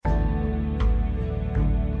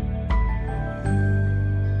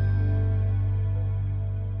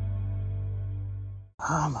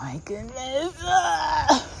Oh my goodness.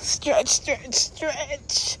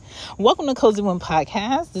 Stretch. Welcome to Cozy Womb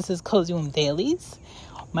Podcast. This is Cozy Womb Dailies.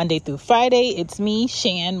 Monday through Friday, it's me,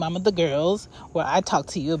 Shan, Mama of the Girls, where I talk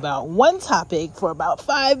to you about one topic for about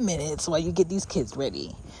 5 minutes while you get these kids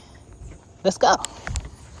ready. Let's go.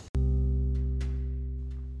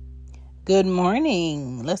 Good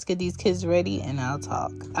morning. Let's get these kids ready and I'll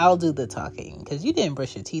talk. I'll do the talking because you didn't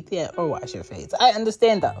brush your teeth yet or wash your face. I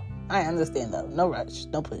understand though. No rush.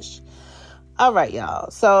 No push. All right, y'all.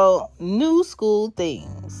 So, new school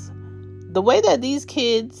things. The way that these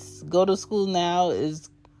kids go to school now is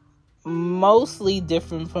mostly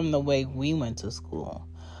different from the way we went to school.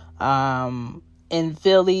 In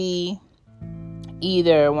Philly,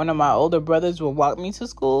 either one of my older brothers will walk me to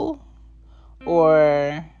school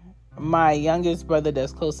or my youngest brother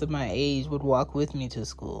that's close to my age would walk with me to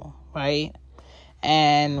school, right?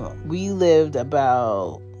 And we lived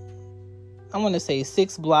about, I want to say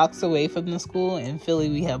 6 blocks away from the school. In Philly,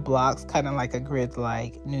 we have blocks kind of like a grid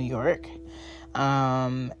like New York.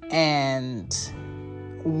 And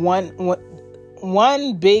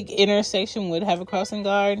one big intersection would have a crossing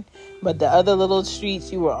guard, but the other little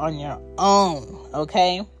streets, you were on your own,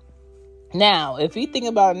 okay? Now, if you think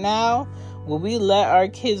about now, will we let our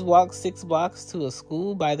kids walk 6 blocks to a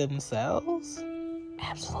school by themselves?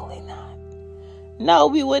 Absolutely not. No,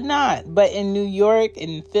 we would not. But in New York,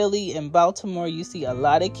 in Philly, in Baltimore, you see a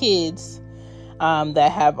lot of kids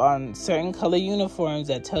that have on certain color uniforms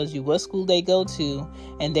that tells you what school they go to,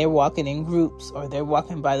 and they're walking in groups or they're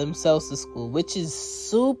walking by themselves to school, which is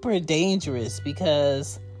super dangerous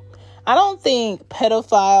because I don't think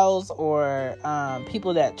pedophiles or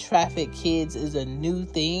people that traffic kids is a new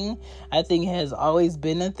thing. I think it has always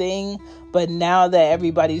been a thing. But now that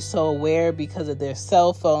everybody's so aware because of their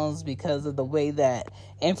cell phones, because of the way that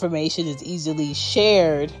information is easily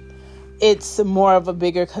shared, it's more of a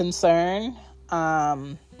bigger concern.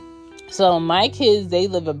 So my kids, they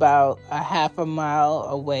live about a half a mile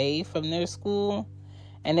away from their school,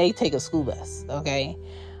 and they take a school bus, okay?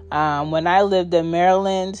 When I lived in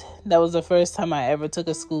Maryland, that was the first time I ever took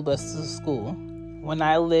a school bus to school. When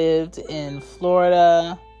I lived in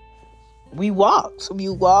Florida, we walked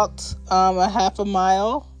a half a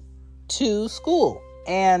mile to school.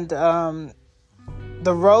 And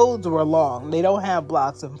the roads were long. They don't have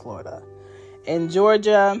blocks in Florida. In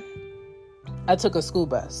Georgia, I took a school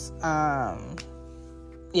bus. I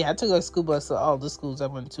took a school bus to all the schools I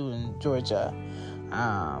went to in Georgia.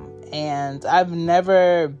 And I've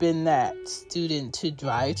never been that student to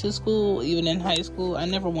drive to school, even in high school. I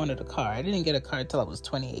never wanted a car. I didn't get a car until I was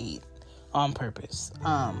 28 on purpose.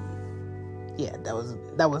 That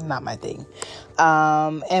was not my thing.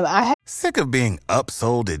 And I Sick of being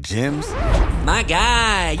upsold at gyms? My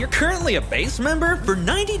guy, you're currently a base member. For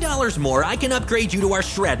 $90 more, I can upgrade you to our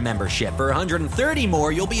Shred membership. For $130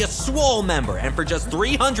 more, you'll be a Swole member. And for just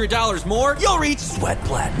 $300 more, you'll reach Sweat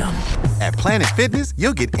Platinum. At Planet Fitness,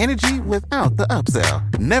 you'll get energy without the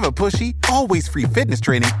upsell. Never pushy, always free fitness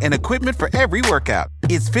training and equipment for every workout.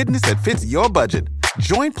 It's fitness that fits your budget.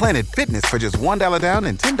 Join Planet Fitness for just $1 down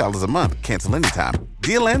and $10 a month. Cancel anytime.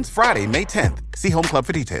 Deal ends Friday, May 10th. See Home Club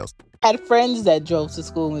for details. had friends that drove to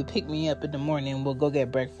school and would pick me up in the morning. We'll go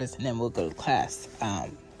get breakfast and then we'll go to class.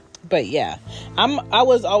 But yeah, I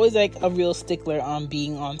was always like a real stickler on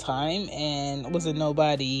being on time, and wasn't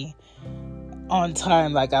nobody on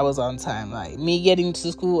time like I was on time. Like, me getting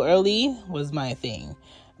to school early was my thing.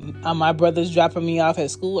 My brothers dropping me off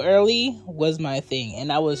at school early was my thing.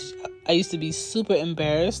 And I used to be super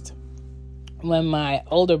embarrassed when my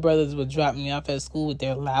older brothers would drop me off at school with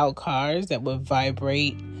their loud cars that would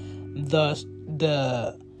vibrate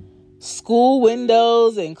the school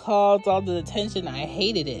windows and cause all the attention. I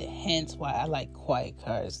hated it, hence why I like quiet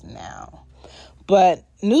cars now. But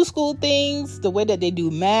new school things, the way that they do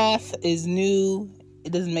math is new.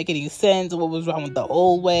 It doesn't make any sense. What was wrong with the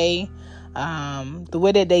old way? The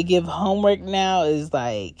way that they give homework now is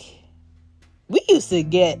like, we used to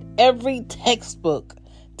get every textbook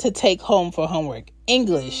to take home for homework.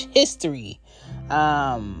 English, history,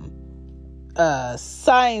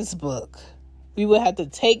 science book. We would have to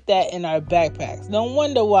take that in our backpacks. No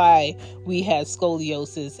wonder why we had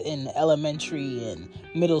scoliosis in elementary and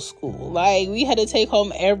middle school. Like, we had to take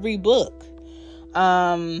home every book.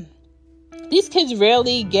 These kids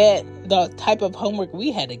rarely get the type of homework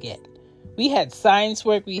we had to get. We had science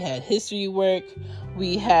work, we had history work,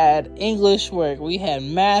 we had English work, we had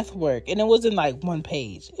math work, and it wasn't like one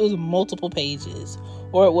page. It was multiple pages,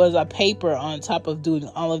 or it was a paper on top of doing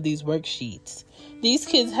all of these worksheets. These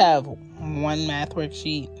kids have one math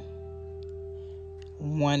worksheet,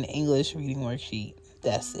 one English reading worksheet.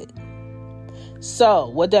 That's it. So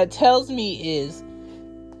what that tells me is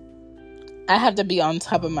I have to be on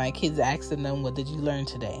top of my kids, asking them, what did you learn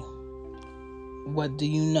today? What do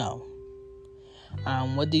you know?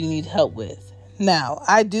 What do you need help with? Now,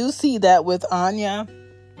 I do see that with Anya.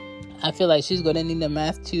 I feel like she's going to need a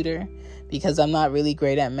math tutor because I'm not really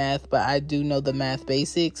great at math, but I do know the math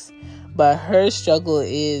basics. But her struggle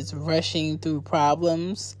is rushing through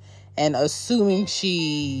problems and assuming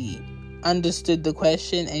she understood the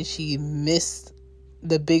question and she missed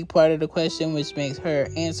the big part of the question, which makes her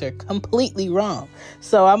answer completely wrong.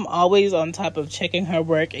 So I'm always on top of checking her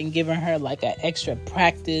work and giving her like an extra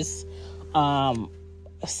practice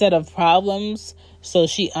set of problems so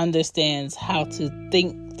she understands how to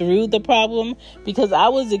think through the problem. Because I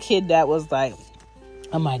was a kid that was like,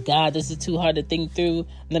 oh my God, this is too hard to think through.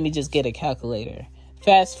 Let me just get a calculator.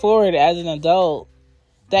 Fast forward as an adult,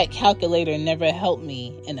 that calculator never helped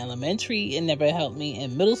me in elementary. It never helped me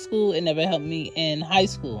in middle school. It never helped me in high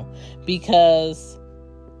school, because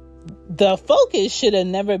the focus should have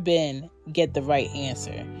never been get the right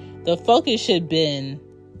answer. The focus should have been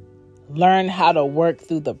learn how to work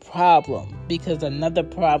through the problem, because another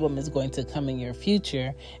problem is going to come in your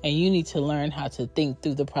future and you need to learn how to think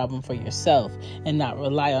through the problem for yourself and not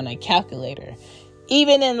rely on a calculator.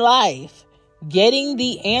 Even in life, getting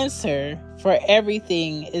the answer for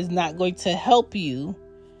everything is not going to help you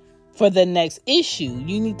for the next issue.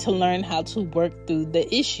 You need to learn how to work through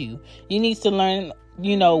the issue. You need to learn,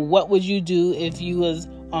 what would you do if you was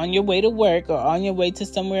on your way to work or on your way to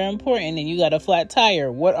somewhere important and you got a flat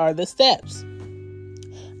tire? What are the steps?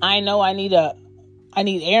 I know I need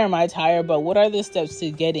air in my tire, but what are the steps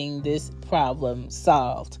to getting this problem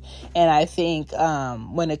solved? And I think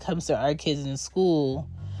when it comes to our kids in school,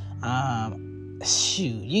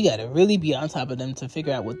 you got to really be on top of them to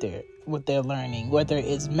figure out what they're learning, whether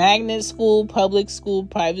it's magnet school, public school,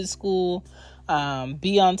 private school.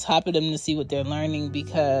 Be on top of them to see what they're learning,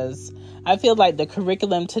 because I feel like the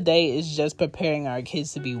curriculum today is just preparing our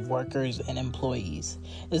kids to be workers and employees.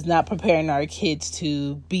 It's not preparing our kids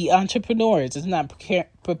to be entrepreneurs. It's not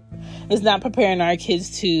preparing our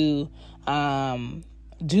kids to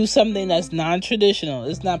do something that's non-traditional.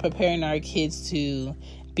 It's not preparing our kids to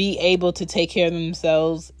be able to take care of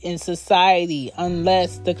themselves in society,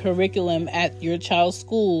 unless the curriculum at your child's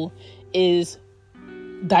school is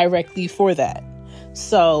directly for that.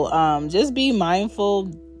 So just be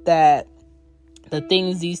mindful that the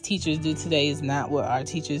things these teachers do today is not what our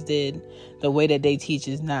teachers did. The way that they teach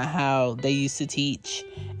is not how they used to teach.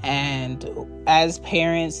 And as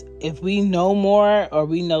parents, if we know more or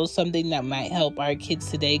we know something that might help our kids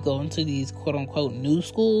today go into these quote unquote new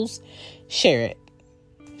schools, share it.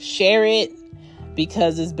 Share it,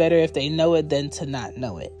 because it's better if they know it than to not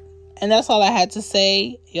know it. And that's all I had to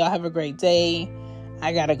say. Y'all have a great day.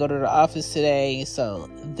 I gotta go to the office today, so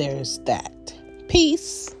there's that.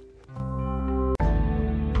 Peace.